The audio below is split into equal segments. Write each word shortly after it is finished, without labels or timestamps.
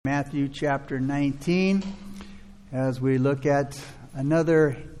Matthew chapter 19 as we look at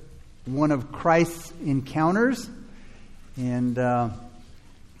another one of Christ's encounters. And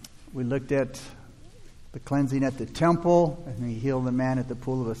we looked at the cleansing at the temple, and he healed the man at the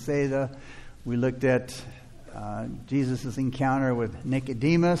pool of Bethesda. We looked at Jesus' encounter with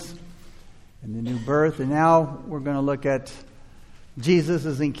Nicodemus and the new birth. And now we're going to look at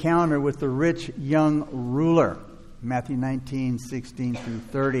Jesus' encounter with the rich young ruler. Matthew 19, 16 through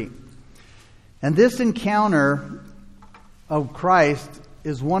 30. And this encounter of Christ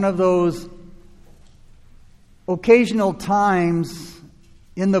is one of those occasional times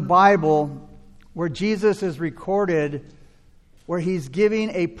in the Bible where Jesus is recorded where he's giving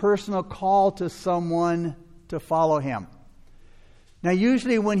a personal call to someone to follow him. Now,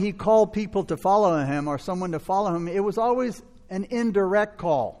 usually when he called people to follow him or someone to follow him, it was always an indirect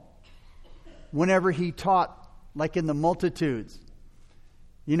call whenever he taught, like in the multitudes.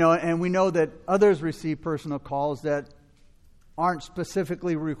 You know, and we know that others receive personal calls that aren't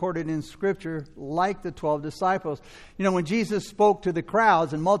specifically recorded in Scripture, like the 12 disciples. You know, when Jesus spoke to the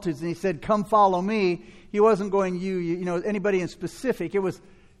crowds and multitudes and he said, "Come follow me," he wasn't going, you know, anybody in specific. It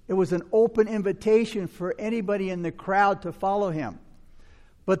was an open invitation for anybody in the crowd to follow him.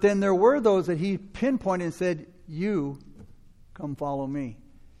 But then there were those that he pinpointed and said, "You, come follow me."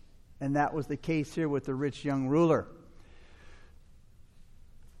 And that was the case here with the rich young ruler.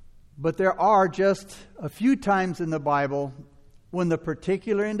 But there are just a few times in the Bible when the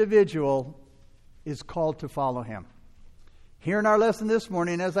particular individual is called to follow him. Here in our lesson this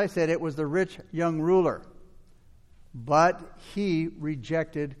morning, as I said, it was the rich young ruler. But he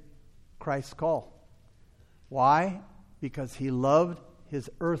rejected Christ's call. Why? Because he loved his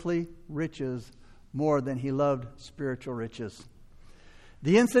earthly riches more than he loved spiritual riches.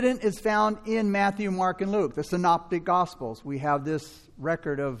 The incident is found in Matthew, Mark, and Luke, the Synoptic Gospels. We have this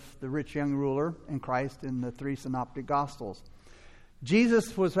record of the rich young ruler and Christ in the three Synoptic Gospels.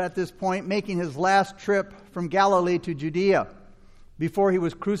 Jesus was at this point making his last trip from Galilee to Judea before he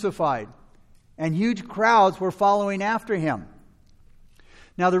was crucified, and huge crowds were following after him.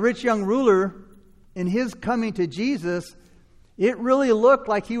 Now, the rich young ruler, in his coming to Jesus, it really looked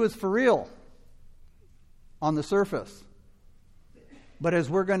like he was for real on the surface. But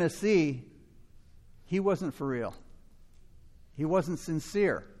as we're going to see, he wasn't for real. He wasn't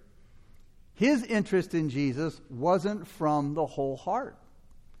sincere. His interest in Jesus wasn't from the whole heart.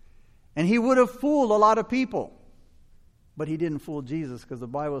 And he would have fooled a lot of people. But he didn't fool Jesus, because the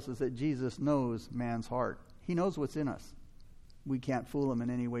Bible says that Jesus knows man's heart. He knows what's in us. We can't fool him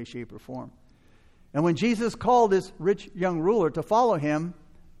in any way, shape, or form. And when Jesus called this rich young ruler to follow him,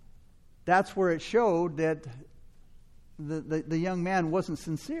 that's where it showed that the young man wasn't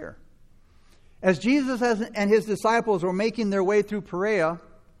sincere. As Jesus and his disciples were making their way through Perea,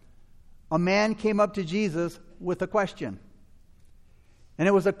 a man came up to Jesus with a question. And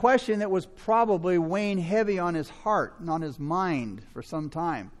it was a question that was probably weighing heavy on his heart and on his mind for some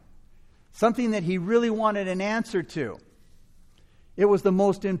time. Something that he really wanted an answer to. It was the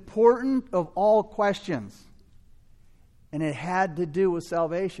most important of all questions. And it had to do with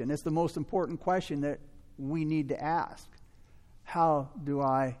salvation. It's the most important question that we need to ask. How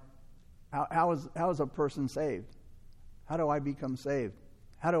is a person saved? How do I become saved?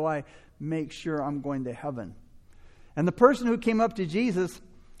 How do I make sure I'm going to heaven? And the person who came up to Jesus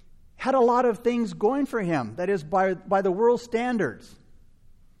had a lot of things going for him. That is, by the world's standards.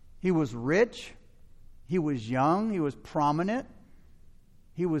 He was rich. He was young. He was prominent.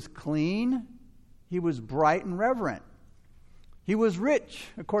 He was clean. He was bright and reverent. He was rich,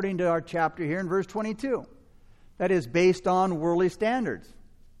 according to our chapter here in verse 22. That is based on worldly standards.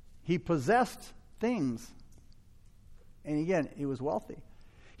 He possessed things. And again, he was wealthy.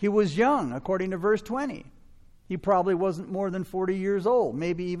 He was young, according to verse 20. He probably wasn't more than 40 years old,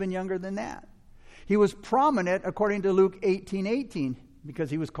 maybe even younger than that. He was prominent, according to Luke 18:18,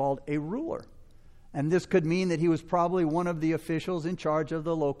 because he was called a ruler. And this could mean that he was probably one of the officials in charge of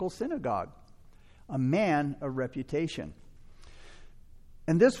the local synagogue. A man of reputation.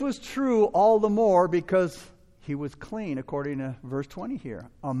 And this was true all the more because he was clean, according to verse 20 here.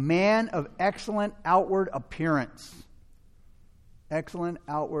 A man of excellent outward appearance. Excellent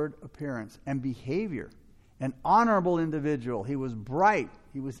outward appearance and behavior. An honorable individual. He was bright.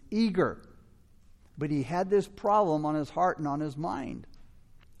 He was eager. But he had this problem on his heart and on his mind.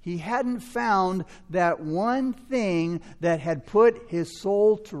 He hadn't found that one thing that had put his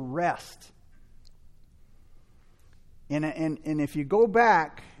soul to rest. And if you go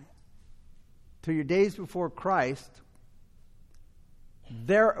back to your days before Christ,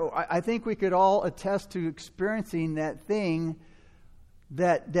 I think we could all attest to experiencing that thing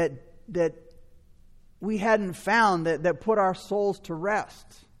that we hadn't found that put our souls to rest.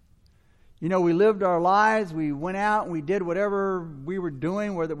 You know, we lived our lives, we went out and we did whatever we were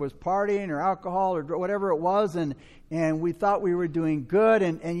doing, whether it was partying or alcohol or whatever it was, and we thought we were doing good,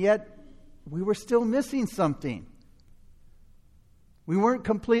 and yet we were still missing something. We weren't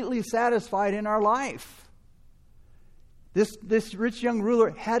completely satisfied in our life. This rich young ruler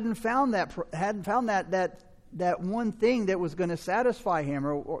hadn't found that one thing that was going to satisfy him,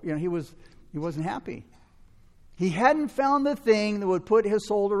 or you know, he wasn't happy. He hadn't found the thing that would put his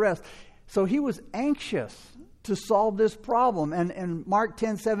soul to rest. So he was anxious to solve this problem. And Mark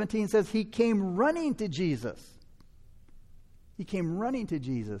 10:17 says he came running to Jesus. He came running to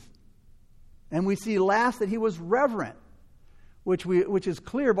Jesus. And we see last that he was reverent, which is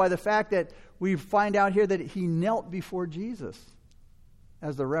clear by the fact that we find out here that he knelt before Jesus,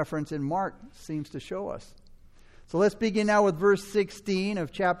 as the reference in Mark seems to show us. So let's begin now with verse 16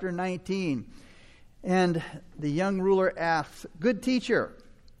 of chapter 19. And the young ruler asks, "Good teacher,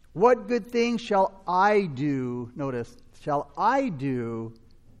 what good thing shall I do?" Notice, "shall I do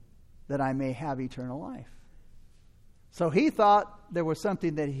that I may have eternal life?" So he thought there was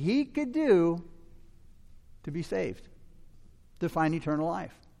something that he could do to be saved, to find eternal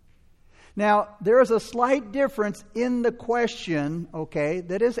life. Now, there is a slight difference in the question,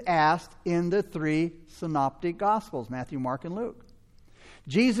 that is asked in the three synoptic Gospels, Matthew, Mark, and Luke.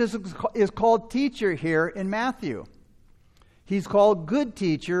 Jesus is called teacher here in Matthew. He's called good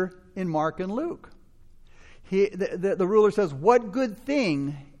teacher in Mark and Luke. The ruler says, "What good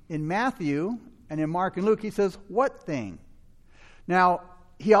thing?" in Matthew, and in Mark and Luke he says, "What thing?" Now,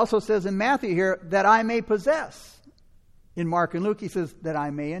 he also says in Matthew here, "that I may possess." In Mark and Luke he says, "that I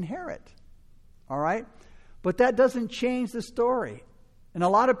may inherit." All right? But that doesn't change the story. And a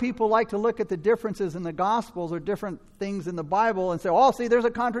lot of people like to look at the differences in the Gospels or different things in the Bible and say, "Oh, see, there's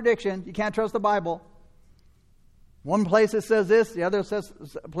a contradiction. You can't trust the Bible. One place it says this, the other says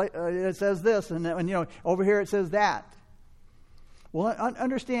it says this, and you know, over here it says that." Well,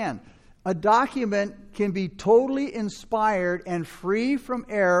 understand, a document can be totally inspired and free from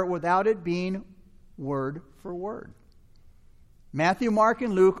error without it being word for word. Matthew, Mark,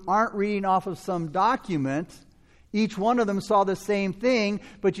 and Luke aren't reading off of some document. Each one of them saw the same thing,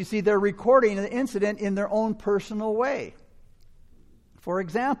 but you see, they're recording the incident in their own personal way. For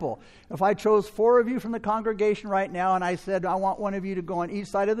example, if I chose 4 of you from the congregation right now and I said, "I want one of you to go on each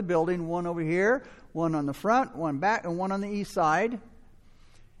side of the building, one over here, one on the front, one back, and one on the east side,"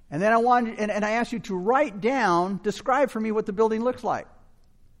 and then I asked you to write down, describe for me what the building looks like.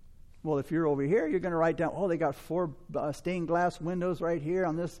 Well, if you're over here, you're going to write down, "Oh, they got 4 stained glass windows right here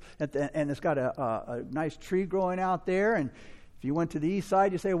on this, and it's got a nice tree growing out there." And if you went to the east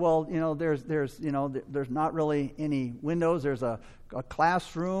side, you say, "Well, you know, there's not really any windows. There's a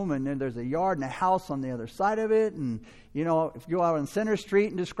classroom, and then there's a yard and a house on the other side of it." And you know, if you go out on Center Street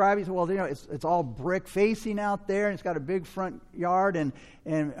and describe it, you say, "Well, you know, it's all brick facing out there, and it's got a big front yard, and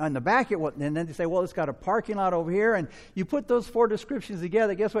on the back and then you say, "Well, it's got a parking lot over here." And you put those 4 descriptions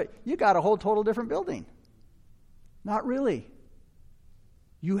together, guess what? You got a whole total different building. Not really.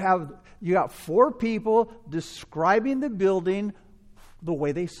 You got 4 people describing the building the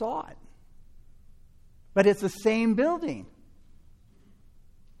way they saw it. But it's the same building.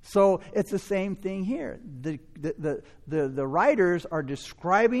 So it's the same thing here. The writers are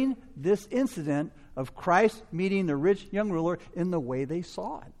describing this incident of Christ meeting the rich young ruler in the way they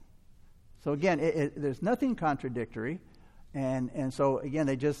saw it. So again, there's nothing contradictory. And so again,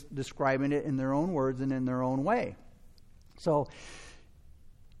 they just describing it in their own words and in their own way. So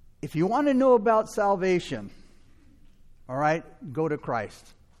if you want to know about salvation, all right, go to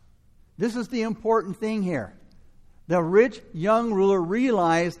Christ. This is the important thing here. The rich young ruler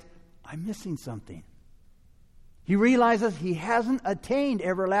realized, "I'm missing something." He realizes he hasn't attained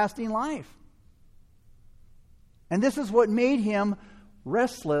everlasting life. And this is what made him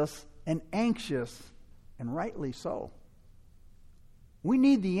restless and anxious, and rightly so. We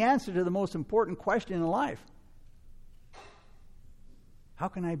need the answer to the most important question in life. How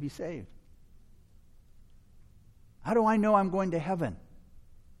can I be saved? How do I know I'm going to heaven?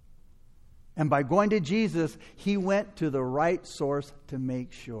 And by going to Jesus, he went to the right source to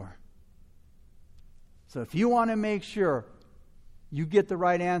make sure. So if you want to make sure you get the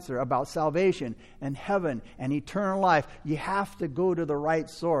right answer about salvation and heaven and eternal life, you have to go to the right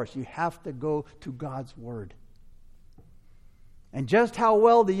source. You have to go to God's Word. And just how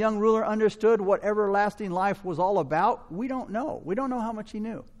well the young ruler understood what everlasting life was all about, we don't know. We don't know how much he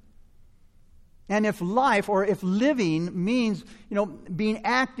knew. And if life, or if living means, being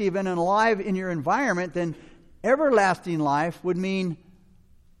active and alive in your environment, then everlasting life would mean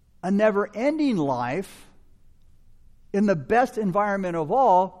a never-ending life in the best environment of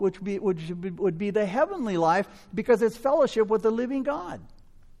all, which would be the heavenly life, because it's fellowship with the living God.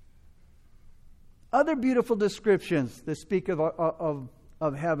 Other beautiful descriptions that speak of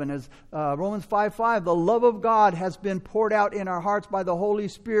heaven is Romans 5:5. The love of God has been poured out in our hearts by the Holy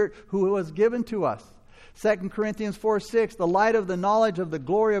Spirit who was given to us. 2 Corinthians 4:6. The light of the knowledge of the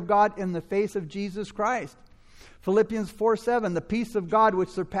glory of God in the face of Jesus Christ. Philippians 4:7. The peace of God which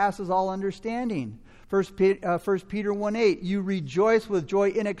surpasses all understanding. 1 Peter 1:8, you rejoice with joy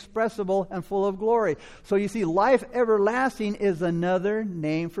inexpressible and full of glory. So you see, life everlasting is another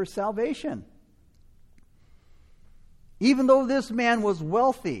name for salvation. Even though this man was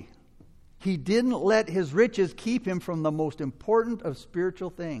wealthy, he didn't let his riches keep him from the most important of spiritual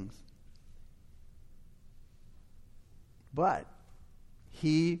things. But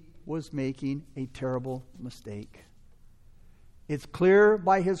he was making a terrible mistake. It's clear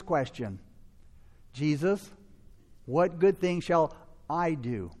by his question, Jesus, what good thing shall I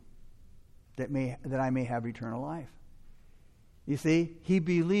do that I may have eternal life? You see, he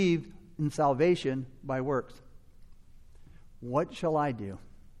believed in salvation by works. What shall I do?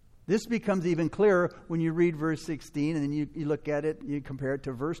 This becomes even clearer when you read verse 16 and then you look at it, you compare it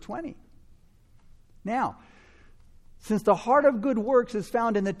to verse 20. Now, since the heart of good works is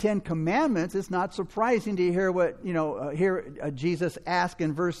found in the Ten Commandments, it's not surprising to hear what Jesus asked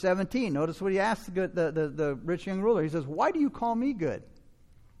in verse 17. Notice what he asked the rich young ruler. He says, "Why do you call me good?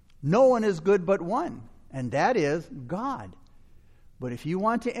 No one is good but one, and that is God. But if you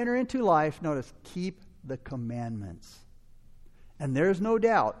want to enter into life, notice, keep the commandments." And there's no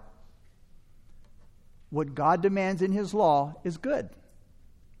doubt what God demands in His law is good,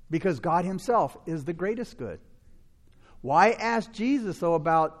 because God Himself is the greatest good. Why ask Jesus, though,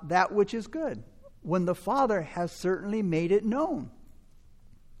 about that which is good, when the Father has certainly made it known?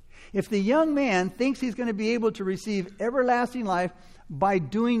 If the young man thinks he's going to be able to receive everlasting life by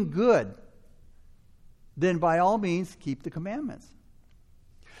doing good, then by all means, keep the commandments.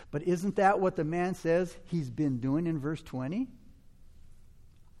 But isn't that what the man says he's been doing in verse 20?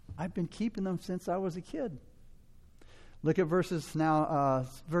 I've been keeping them since I was a kid. Look at verse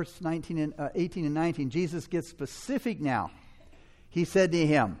 18 and 19. Jesus gets specific now. He said to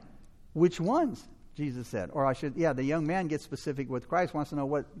him, which ones? Jesus said. The young man gets specific with Christ, wants to know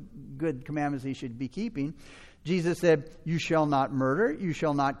what good commandments he should be keeping. Jesus said, you shall not murder, you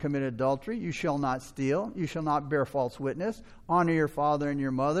shall not commit adultery, you shall not steal, you shall not bear false witness, honor your father and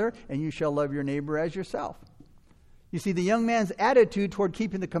your mother, and you shall love your neighbor as yourself. You see, the young man's attitude toward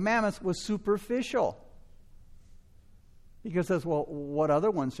keeping the commandments was superficial. He says, well, what other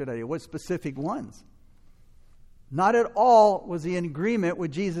ones should I do? What specific ones? Not at all was he in agreement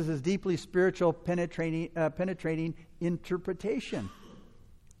with Jesus' deeply spiritual, penetrating interpretation.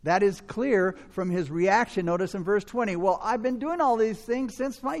 That is clear from his reaction. Notice in verse 20, well, I've been doing all these things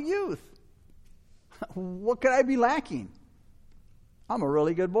since my youth. What could I be lacking? I'm a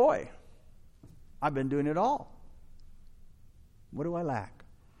really good boy. I've been doing it all. What do I lack?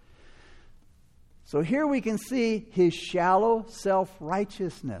 So here we can see his shallow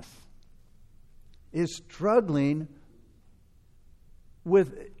self-righteousness is struggling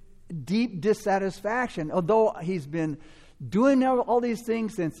with deep dissatisfaction. Although he's been doing all these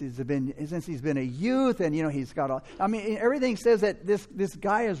things since he's been a youth, and he's got all. Everything says that this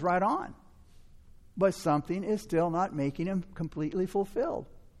guy is right on, but something is still not making him completely fulfilled.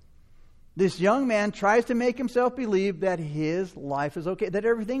 This young man tries to make himself believe that his life is okay, that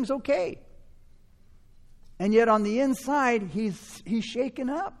everything's okay. And yet on the inside, he's shaken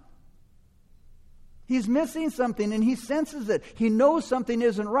up. He's missing something, and he senses it. He knows something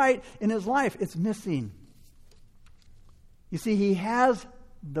isn't right in his life. It's missing. You see, he has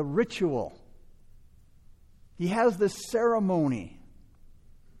the ritual. He has the ceremony.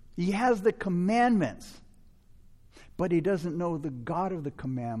 He has the commandments. But he doesn't know the God of the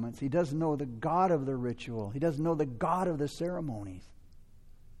commandments. He doesn't know the God of the ritual. He doesn't know the God of the ceremonies.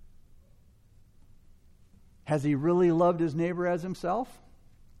 Has he really loved his neighbor as himself?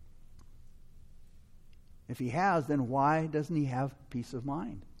 If he has, then why doesn't he have peace of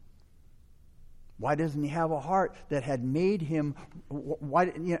mind? Why doesn't he have a heart that had made him?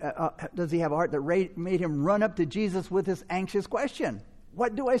 Does he have a heart that made him run up to Jesus with this anxious question?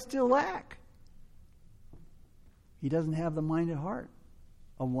 What do I still lack? He doesn't have the mind and heart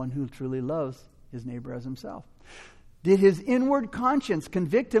of one who truly loves his neighbor as himself. Did his inward conscience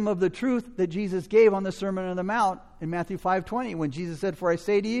convict him of the truth that Jesus gave on the Sermon on the Mount in Matthew 5:20, when Jesus said, "For I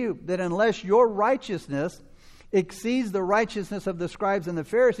say to you that unless your righteousness exceeds the righteousness of the scribes and the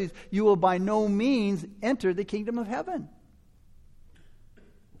Pharisees, you will by no means enter the kingdom of heaven."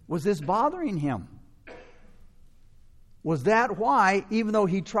 Was this bothering him? Was that why, even though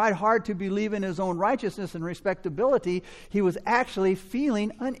he tried hard to believe in his own righteousness and respectability, he was actually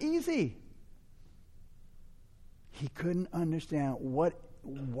feeling uneasy? He couldn't understand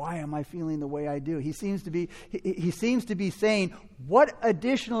why am I feeling the way I do? He seems to be saying, what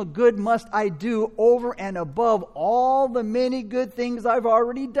additional good must I do over and above all the many good things I've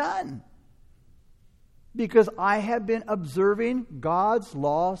already done? Because I have been observing God's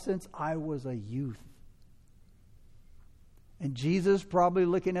law since I was a youth. And Jesus, probably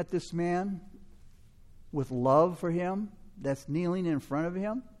looking at this man with love for him that's kneeling in front of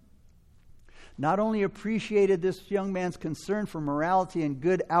him, not only appreciated this young man's concern for morality and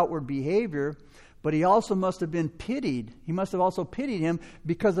good outward behavior, but he also must have been pitied. He must have also pitied him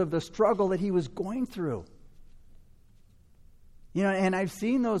because of the struggle that he was going through. You know, and I've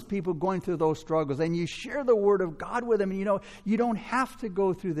seen those people going through those struggles, and you share the Word of God with them, and you don't have to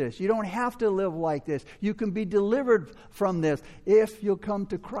go through this. You don't have to live like this. You can be delivered from this if you'll come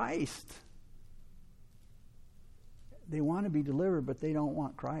to Christ. They want to be delivered, but they don't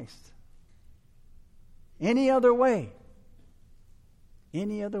want Christ. Any other way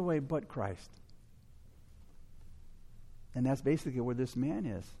but Christ. And that's basically where this man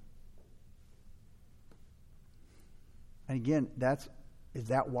is. And again, is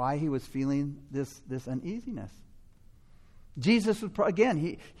that why he was feeling this uneasiness? Jesus was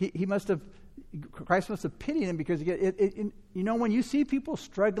Christ must have pitied him, because when you see people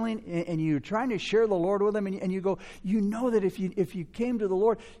struggling and you're trying to share the Lord with them, and you go, that if you came to the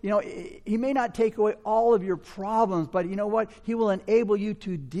Lord, He may not take away all of your problems, but you know what? He will enable you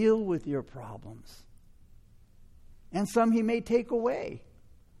to deal with your problems. And some He may take away.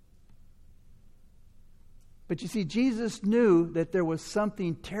 But you see, Jesus knew that there was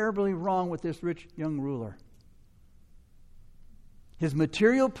something terribly wrong with this rich young ruler. His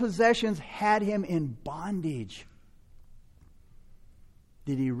material possessions had him in bondage.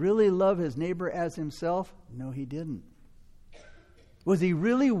 Did he really love his neighbor as himself? No, he didn't. Was he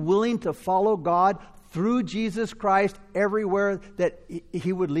really willing to follow God through Jesus Christ everywhere that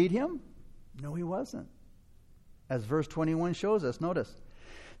he would lead him? No, he wasn't. As verse 21 shows us, notice.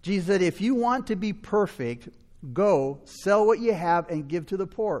 Jesus said, if you want to be perfect, go, sell what you have and give to the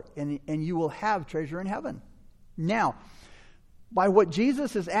poor, and you will have treasure in heaven. Now, by what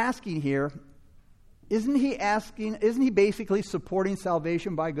Jesus is asking here, isn't he basically supporting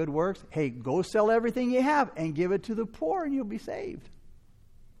salvation by good works? Hey, go sell everything you have and give it to the poor and you'll be saved.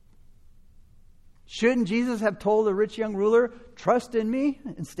 Shouldn't Jesus have told the rich young ruler, trust in me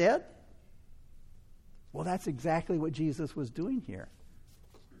instead? Well, that's exactly what Jesus was doing here.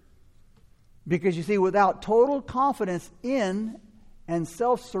 Because you see, without total confidence in and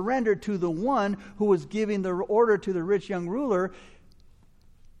self-surrender to the one who was giving the order to the rich young ruler,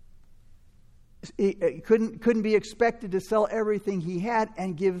 he couldn't be expected to sell everything he had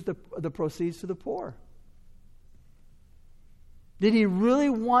and give the proceeds to the poor. Did he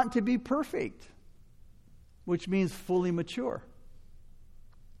really want to be perfect? Which means fully mature.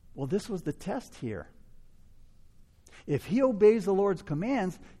 Well, this was the test here. If he obeys the Lord's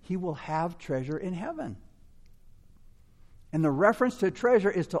commands, he will have treasure in heaven. And the reference to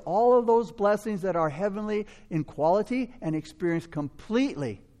treasure is to all of those blessings that are heavenly in quality and experienced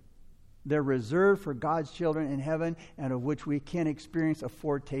completely. They're reserved for God's children in heaven, and of which we can experience a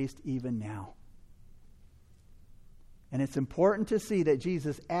foretaste even now. And it's important to see that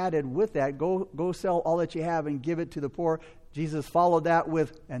Jesus added with that, go sell all that you have and give it to the poor. Jesus followed that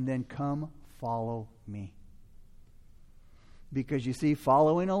with, and then come follow me. Because you see,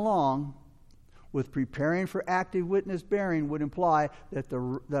 following along with preparing for active witness bearing would imply that the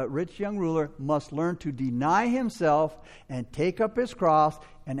rich young ruler must learn to deny himself and take up his cross,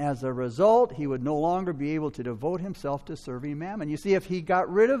 and as a result, he would no longer be able to devote himself to serving mammon. You see, if he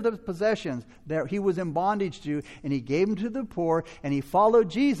got rid of the possessions that he was in bondage to, and he gave them to the poor, and he followed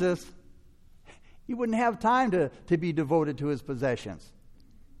Jesus, he wouldn't have time to be devoted to his possessions.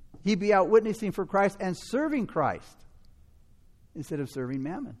 He'd be out witnessing for Christ and serving Christ instead of serving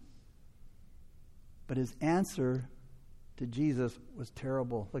mammon. But his answer to Jesus was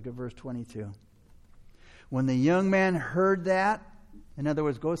terrible. Look at verse 22. When the young man heard that, in other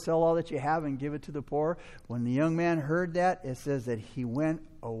words, go sell all that you have and give it to the poor. When the young man heard that, it says that he went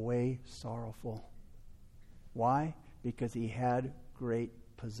away sorrowful. Why? Because he had great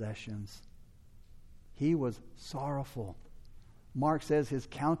possessions. He was sorrowful. Mark says his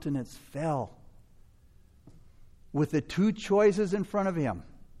countenance fell. With the two choices in front of him,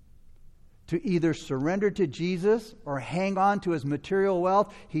 to either surrender to Jesus or hang on to his material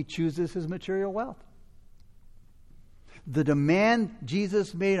wealth, he chooses his material wealth. The demand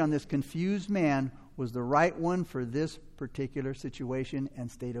Jesus made on this confused man was the right one for this particular situation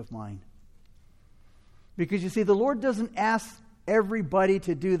and state of mind. Because you see, the Lord doesn't ask everybody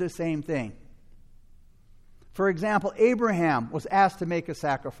to do the same thing. For example, Abraham was asked to make a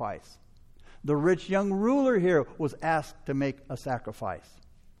sacrifice. The rich young ruler here was asked to make a sacrifice.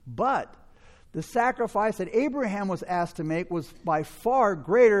 But the sacrifice that Abraham was asked to make was by far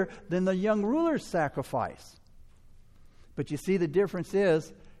greater than the young ruler's sacrifice. But you see, the difference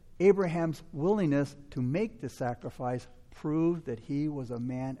is Abraham's willingness to make the sacrifice proved that he was a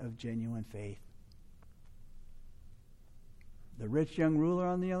man of genuine faith. The rich young ruler,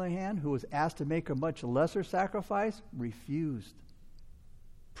 on the other hand, who was asked to make a much lesser sacrifice, refused,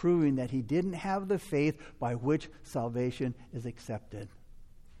 proving that he didn't have the faith by which salvation is accepted.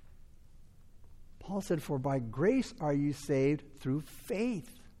 Paul said, "For by grace are you saved through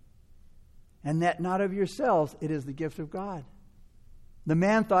faith, and that not of yourselves, it is the gift of God." The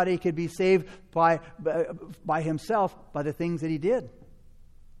man thought he could be saved by himself, by the things that he did.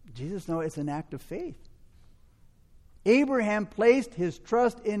 Jesus knows it's an act of faith. Abraham placed his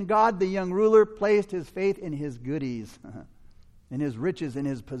trust in God. The young ruler placed his faith in his goodies, in his riches, in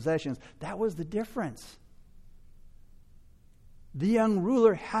his possessions. That was the difference. The young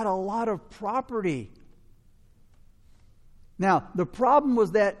ruler had a lot of property. Now, the problem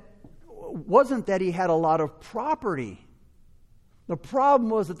wasn't that he had a lot of property. The problem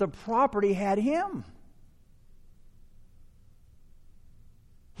was that the property had him.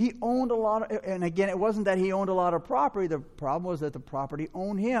 He owned a lot of, and again, it wasn't that he owned a lot of property. The problem was that the property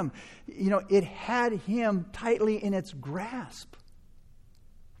owned him. It had him tightly in its grasp.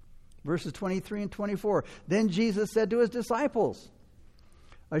 Verses 23 and 24. Then Jesus said to his disciples,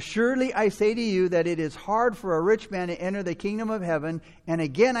 "Assuredly I say to you that it is hard for a rich man to enter the kingdom of heaven. And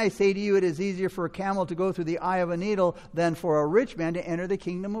again I say to you, it is easier for a camel to go through the eye of a needle than for a rich man to enter the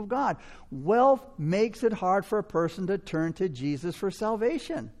kingdom of God." Wealth makes it hard for a person to turn to Jesus for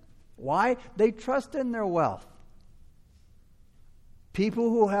salvation. Why? They trust in their wealth.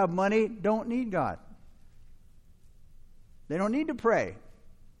 People who have money don't need God. They don't need to pray.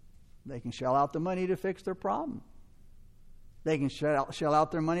 They can shell out the money to fix their problem. They can shell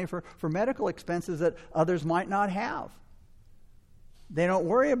out their money for medical expenses that others might not have. They don't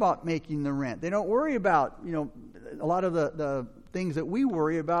worry about making the rent. They don't worry about, a lot of the things that we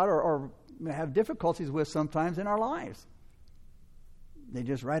worry about or have difficulties with sometimes in our lives. They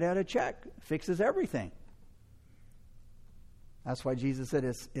just write out a check. Fixes everything. That's why Jesus said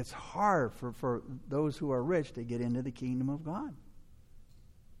it's hard for those who are rich to get into the kingdom of God.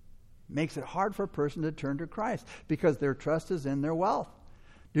 Makes it hard for a person to turn to Christ because their trust is in their wealth.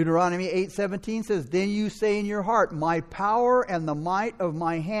 Deuteronomy 8:17 says, "Then you say in your heart, my power and the might of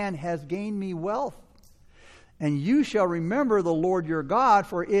my hand has gained me wealth. And you shall remember the Lord your God,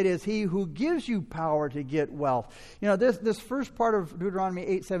 for it is He who gives you power to get wealth." This first part of Deuteronomy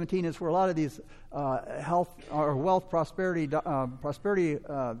 8:17 is where a lot of these health or wealth prosperity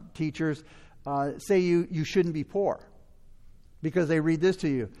teachers say you shouldn't be poor, because they read this to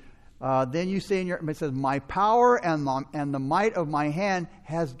you. Then you say it says, "My power and the might of my hand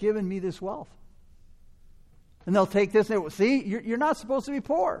has given me this wealth." And they'll take this and say, "See, you're not supposed to be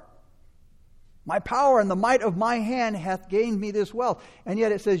poor. My power and the might of my hand hath gained me this wealth." And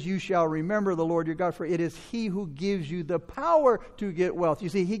yet it says, "You shall remember the Lord your God, for it is He who gives you the power to get wealth." You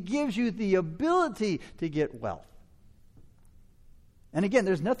see, He gives you the ability to get wealth. And again,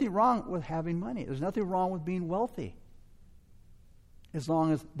 there's nothing wrong with having money. There's nothing wrong with being wealthy, as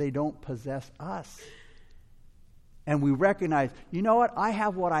long as they don't possess us. And we recognize, you know what? I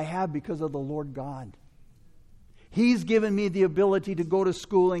have what I have because of the Lord God. He's given me the ability to go to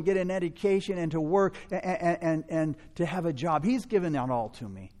school and get an education and to work and to have a job. He's given that all to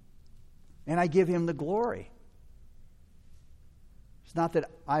me. And I give Him the glory. It's not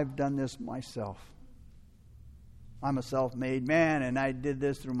that I've done this myself. I'm a self-made man and I did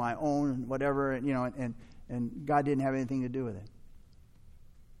this through my own whatever, and God didn't have anything to do with it.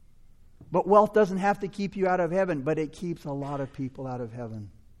 But wealth doesn't have to keep you out of heaven, but it keeps a lot of people out of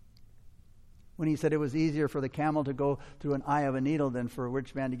heaven. When He said it was easier for the camel to go through an eye of a needle than for a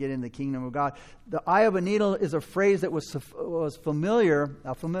rich man to get in the kingdom of God. The eye of a needle is a phrase that was familiar,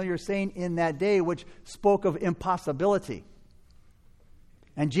 a familiar saying in that day, which spoke of impossibility.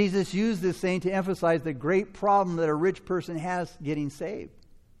 And Jesus used this saying to emphasize the great problem that a rich person has getting saved.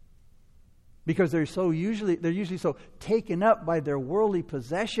 Because they're usually so taken up by their worldly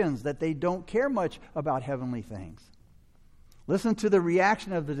possessions that they don't care much about heavenly things. Listen to the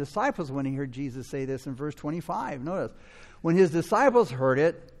reaction of the disciples when he heard Jesus say this in verse 25. Notice, When his disciples heard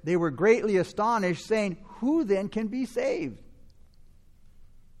it, they were greatly astonished, saying, "Who then can be saved?"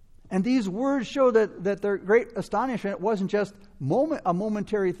 And these words show that their great astonishment wasn't just a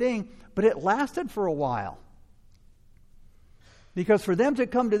momentary thing, but it lasted for a while. Because for them to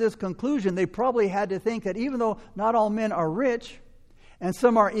come to this conclusion, they probably had to think that even though not all men are rich, and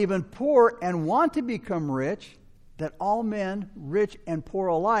some are even poor and want to become rich, that all men, rich and poor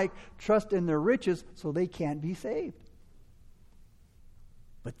alike, trust in their riches so they can't be saved.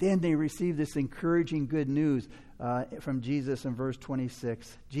 But then they receive this encouraging good news from Jesus in verse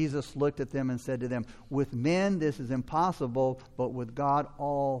 26. Jesus looked at them and said to them, "With men this is impossible, but with God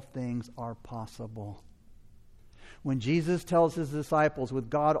all things are possible." When Jesus tells his disciples, "With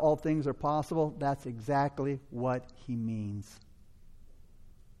God all things are possible," that's exactly what he means.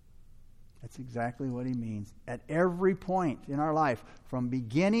 That's exactly what he means. At every point in our life, from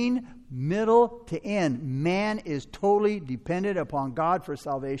beginning, middle to end, man is totally dependent upon God for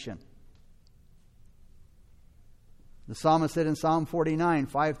salvation. The psalmist said in Psalm 49,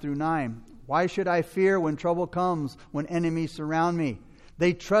 5 through 9, "Why should I fear when trouble comes, when enemies surround me?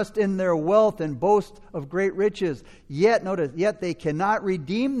 They trust in their wealth and boast of great riches. Yet they cannot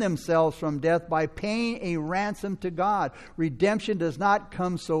redeem themselves from death by paying a ransom to God. Redemption does not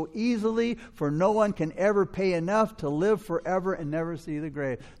come so easily, for no one can ever pay enough to live forever and never see the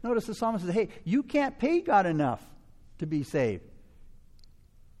grave." Notice the psalmist says, hey, you can't pay God enough to be saved.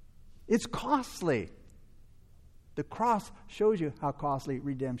 It's costly. The cross shows you how costly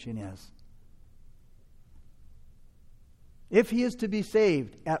redemption is. If he is to be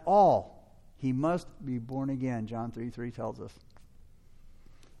saved at all, he must be born again, John 3:3 tells us.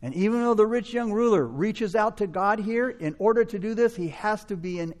 And even though the rich young ruler reaches out to God here, in order to do this, he has to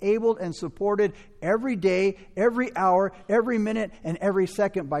be enabled and supported every day, every hour, every minute, and every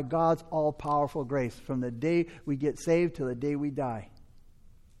second by God's all-powerful grace, from the day we get saved to the day we die.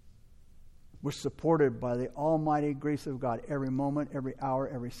 We're supported by the almighty grace of God every moment, every hour,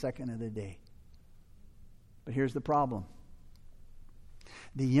 every second of the day. But here's the problem.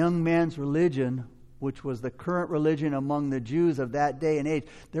 The young man's religion, which was the current religion among the Jews of that day and age,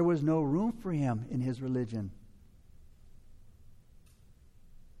 there was no room for him in his religion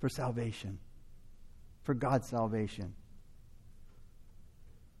for salvation, for God's salvation.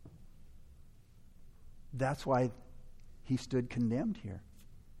 That's why he stood condemned here.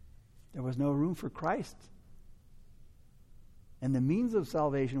 There was no room for Christ and the means of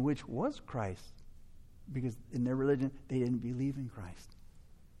salvation, which was Christ, because in their religion they didn't believe in Christ.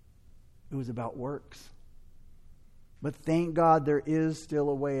 It was about works. But thank God there is still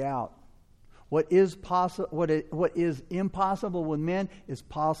a way out. What is impossible with men is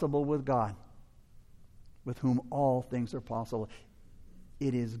possible with God, with whom all things are possible.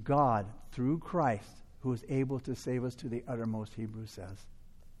 It is God, through Christ, who is able to save us to the uttermost, Hebrews says.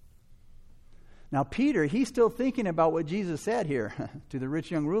 Now Peter, he's still thinking about what Jesus said here to the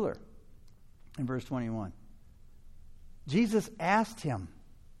rich young ruler in verse 21. Jesus asked him,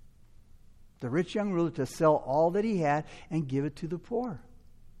 the rich young ruler, to sell all that he had and give it to the poor.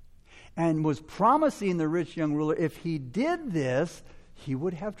 And was promising the rich young ruler, if he did this, he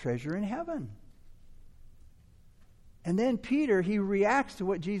would have treasure in heaven. And then Peter, he reacts to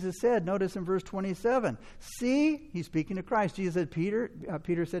what Jesus said. Notice in verse 27. "See," he's speaking to Christ. Jesus said, Peter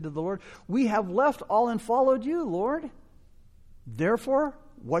said to the Lord, "We have left all and followed you, Lord. Therefore,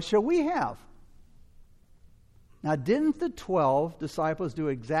 what shall we have?" Now, didn't the 12 disciples do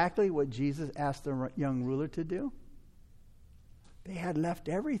exactly what Jesus asked the young ruler to do? They had left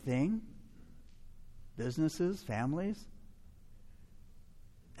everything, businesses, families,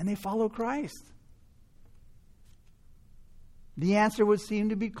 and they followed Christ. The answer would seem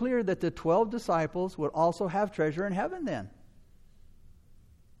to be clear, that the 12 disciples would also have treasure in heaven then.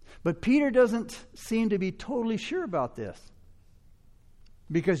 But Peter doesn't seem to be totally sure about this,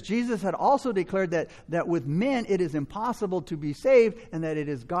 because Jesus had also declared that with men it is impossible to be saved, and that it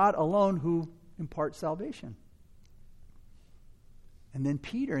is God alone who imparts salvation. And then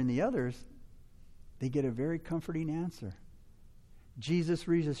Peter and the others, they get a very comforting answer. Jesus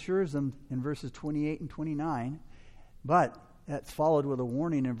reassures them in verses 28 and 29, but that's followed with a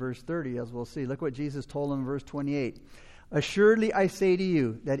warning in verse 30, as we'll see. Look what Jesus told them in verse 28. "Assuredly I say to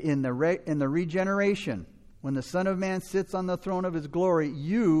you, that in the regeneration, when the Son of Man sits on the throne of his glory,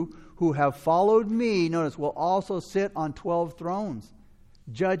 you who have followed me," notice, "will also sit on 12 thrones,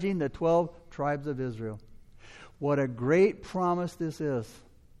 judging the 12 tribes of Israel." What a great promise this is.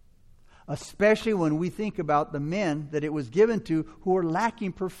 Especially when we think about the men that it was given to who are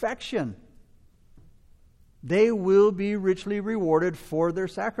lacking perfection. They will be richly rewarded for their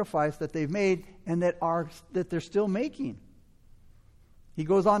sacrifice that they've made and that they're still making. He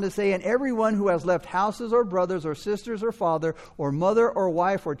goes on to say, and everyone who has left houses or brothers or sisters or father or mother or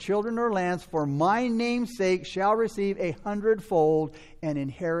wife or children or lands for my name's sake shall receive 100-fold and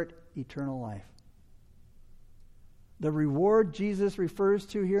inherit eternal life. The reward Jesus refers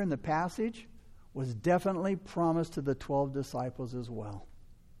to here in the passage was definitely promised to the 12 disciples as well.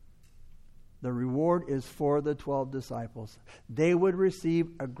 The reward is for the 12 disciples. They would receive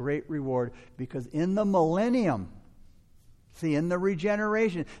a great reward because in the millennium, in the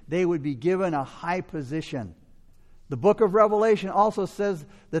regeneration, they would be given a high position. The book of Revelation also says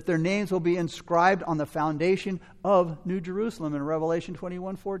that their names will be inscribed on the foundation of New Jerusalem in Revelation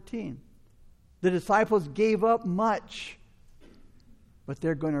 21:14. The disciples gave up much, but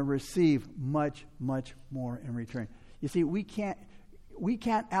they're going to receive much, much more in return. You see, we can't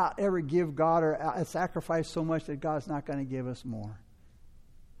ever give God or sacrifice so much that God's not going to give us more.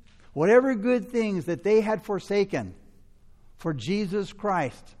 Whatever good things that they had forsaken for Jesus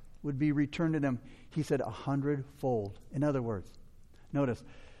Christ would be returned to them, he said, 100-fold. In other words, notice,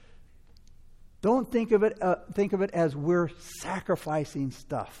 don't think of it as we're sacrificing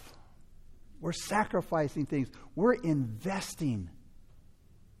stuff. We're sacrificing things. We're investing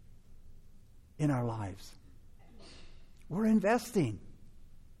in our lives. We're investing.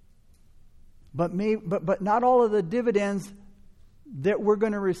 But not all of the dividends that we're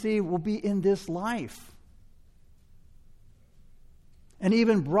going to receive will be in this life. An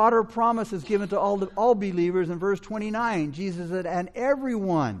even broader promise is given to all believers in verse 29. Jesus said, and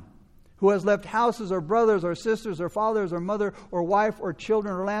everyone who has left houses or brothers or sisters or fathers or mother or wife or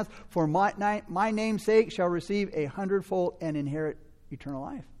children or lands for my name's sake shall receive 100-fold and inherit eternal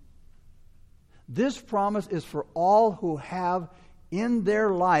life. This promise is for all who have in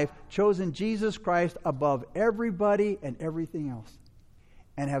their life chosen Jesus Christ above everybody and everything else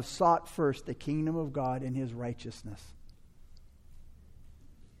and have sought first the kingdom of God and his righteousness.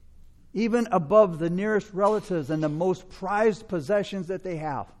 Even above the nearest relatives and the most prized possessions that they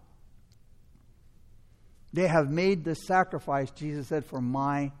have. They have made the sacrifice, Jesus said, for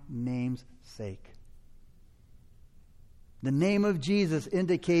my name's sake. The name of Jesus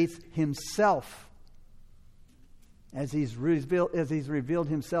indicates himself as he's revealed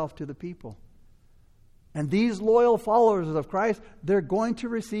himself to the people. And these loyal followers of Christ, they're going to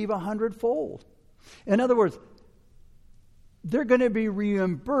receive 100-fold. In other words, they're going to be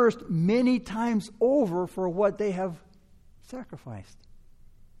reimbursed many times over for what they have sacrificed.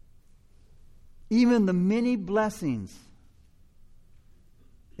 Even the many blessings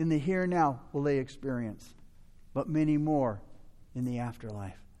in the here and now will they experience, but many more in the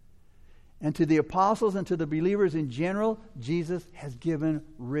afterlife. And to the apostles and to the believers in general, Jesus has given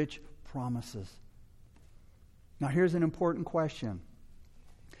rich promises. Now here's an important question.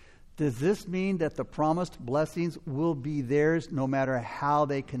 Does this mean that the promised blessings will be theirs no matter how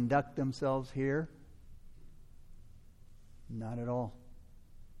they conduct themselves here? Not at all.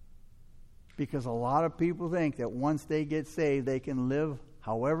 Because a lot of people think that once they get saved, they can live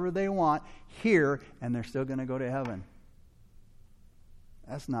however they want here and they're still going to go to heaven.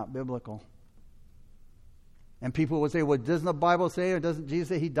 That's not biblical. And people would say, well, doesn't the Bible say, or doesn't Jesus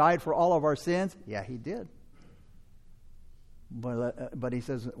say he died for all of our sins? Yeah, he did. But he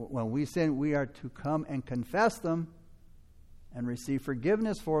says, when we sin, we are to come and confess them and receive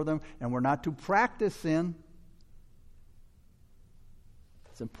forgiveness for them, and we're not to practice sin.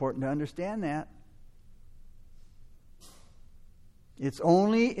 It's important to understand that. It's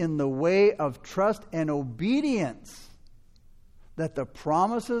only in the way of trust and obedience that the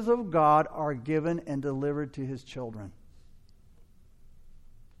promises of God are given and delivered to his children.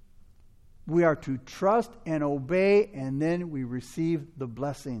 We are to trust and obey, and then we receive the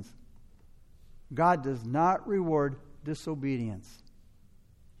blessings. God does not reward disobedience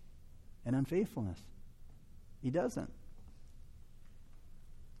and unfaithfulness. He doesn't.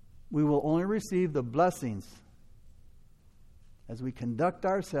 We will only receive the blessings as we conduct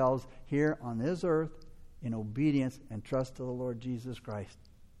ourselves here on this earth in obedience and trust to the Lord Jesus Christ.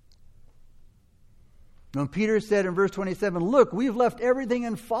 When Peter said in verse 27, look, we've left everything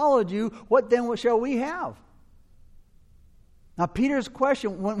and followed you, what then shall we have? Now Peter's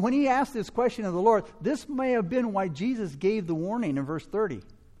question, when he asked this question of the Lord, this may have been why Jesus gave the warning in verse 30.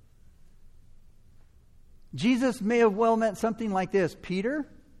 Jesus may have well meant something like this: Peter,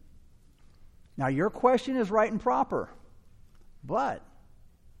 now your question is right and proper, but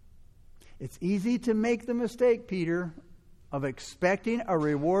it's easy to make the mistake, Peter, of expecting a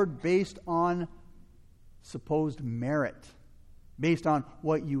reward based on supposed merit, based on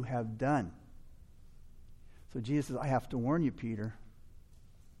what you have done. So Jesus says, I have to warn you, Peter.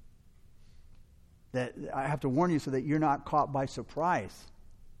 That I have to warn you so that you're not caught by surprise.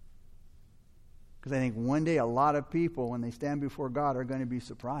 Because I think one day a lot of people, when they stand before God, are going to be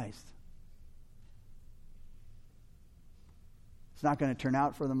surprised. It's not going to turn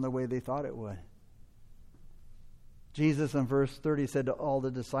out for them the way they thought it would. Jesus in verse 30 said to all the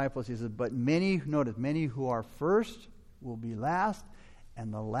disciples, he said, but many, notice, many who are first will be last,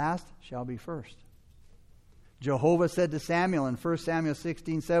 and the last shall be first. Jehovah said to Samuel in 1 Samuel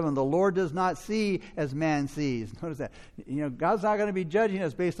 16:7, the Lord does not see as man sees. Notice that. God's not going to be judging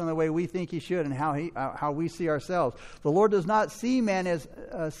us based on the way we think He should and how we see ourselves. The Lord does not see man as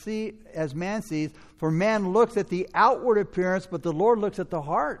man sees, for man looks at the outward appearance, but the Lord looks at the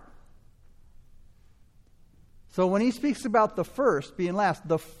heart. So when He speaks about the first being last,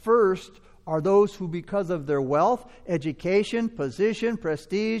 the first are those who, because of their wealth, education, position,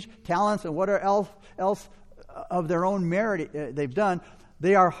 prestige, talents, and whatever else of their own merit they've done,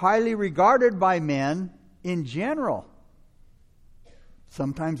 they are highly regarded by men in general.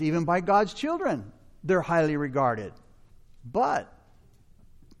 Sometimes even by God's children, they're highly regarded. But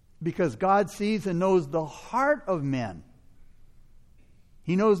because God sees and knows the heart of men,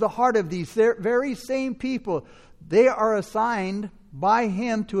 He knows the heart of these very same people. They are assigned by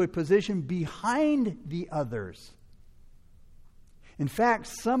Him to a position behind the others. In fact,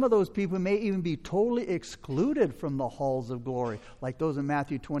 some of those people may even be totally excluded from the halls of glory, like those in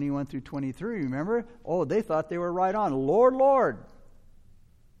Matthew 21 through 23. Remember? Oh, they thought they were right on. Lord, Lord,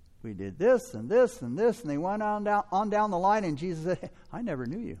 we did this and this and this, and they went on down the line, and Jesus said, I never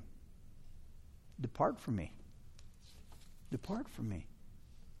knew you. Depart from me. Depart from me.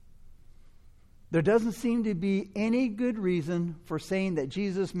 There doesn't seem to be any good reason for saying that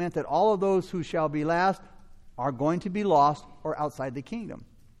Jesus meant that all of those who shall be last are going to be lost or outside the kingdom.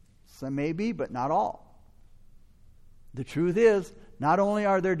 Some may be, but not all. The truth is, not only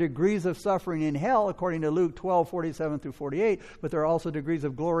are there degrees of suffering in hell, according to Luke 12:47 through 48, but there are also degrees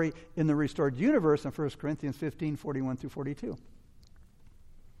of glory in the restored universe in 1 Corinthians 15:41 through 42.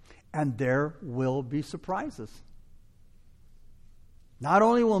 And there will be surprises. Not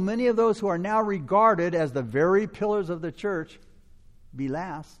only will many of those who are now regarded as the very pillars of the church be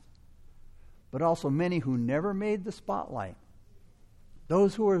last, but also many who never made the spotlight.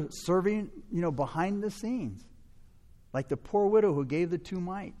 Those who are serving, behind the scenes. Like the poor widow who gave the 2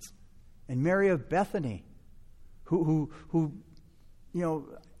 mites. And Mary of Bethany, who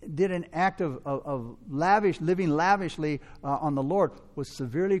did an act of living lavishly on the Lord, was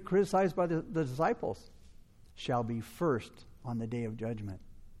severely criticized by the disciples, shall be first on the day of judgment.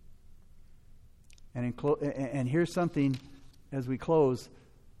 And here's something as we close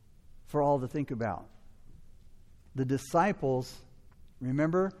for all to think about. The disciples,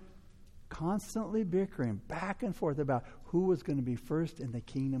 remember, constantly bickering back and forth about who was going to be first in the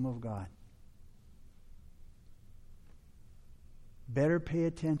kingdom of God. Better pay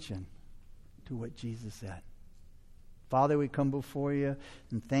attention to what Jesus said. Father, we come before you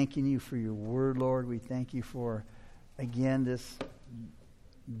and thanking you for your word, Lord. We thank you for, again, this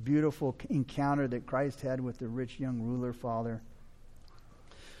beautiful encounter that Christ had with the rich young ruler, Father.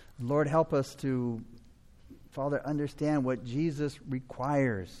 Lord, help us to, Father, understand what Jesus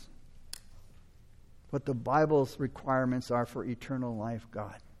requires, what the Bible's requirements are for eternal life,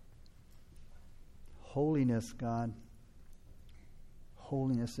 God. Holiness, God.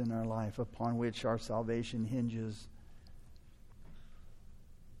 Holiness in our life upon which our salvation hinges.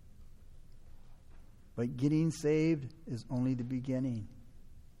 But getting saved is only the beginning.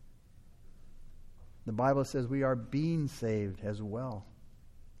 The Bible says we are being saved as well.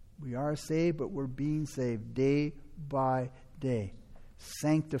 We are saved, but we're being saved day by day.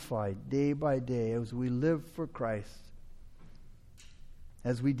 Sanctified day by day as we live for Christ.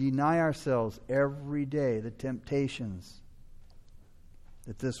 As we deny ourselves every day the temptations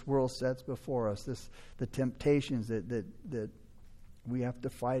that this world sets before us. The temptations that we have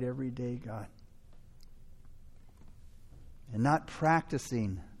to fight every day, God. And not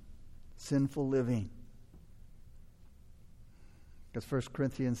practicing sinful living. Because 1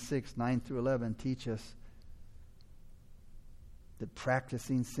 Corinthians 6, 9 through 11 teach us that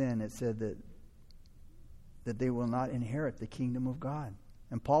practicing sin, it said that they will not inherit the kingdom of God.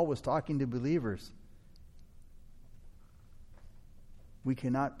 And Paul was talking to believers. We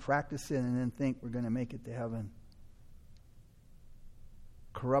cannot practice sin and then think we're going to make it to heaven.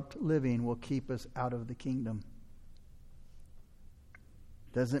 Corrupt living will keep us out of the kingdom.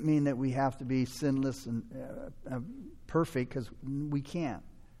 Doesn't mean that we have to be sinless and perfect, because we can't.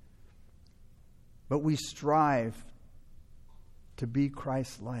 But we strive to be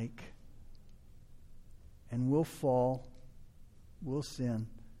Christ-like. And we'll fall, we'll sin.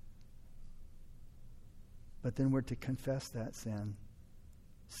 But then we're to confess that sin.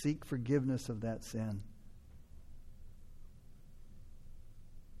 Seek forgiveness of that sin.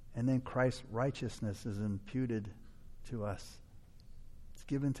 And then Christ's righteousness is imputed to us. It's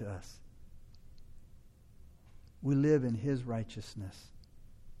given to us. We live in His righteousness.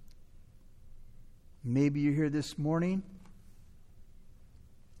 Maybe you're here this morning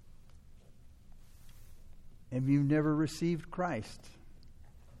and you've never received Christ.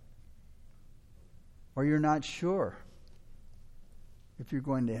 Or you're not sure if you're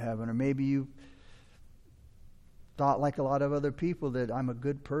going to heaven. Or maybe you thought, like a lot of other people, that I'm a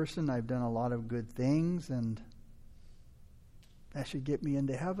good person, I've done a lot of good things, and that should get me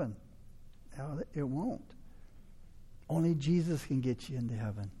into heaven. No, it won't. Only Jesus can get you into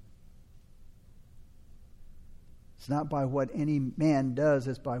heaven. It's not by what any man does,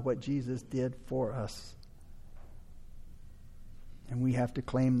 it's by what Jesus did for us. And we have to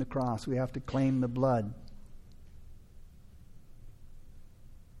claim the cross. We have to claim the blood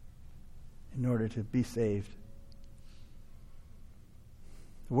in order to be saved.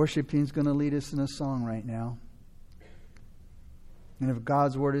 The worship team's going to lead us in a song right now. And if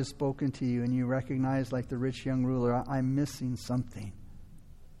God's word is spoken to you and you recognize, like the rich young ruler, I'm missing something.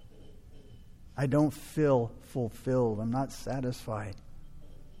 I don't feel fulfilled. I'm not satisfied.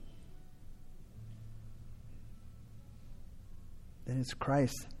 Then it's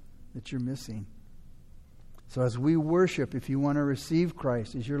Christ that you're missing. So as we worship, if you want to receive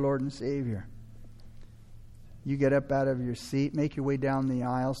Christ as your Lord and Savior, you get up out of your seat, make your way down the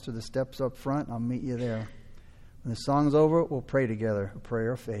aisles to the steps up front, and I'll meet you there. When the song's over, we'll pray together, a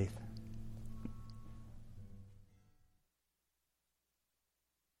prayer of faith.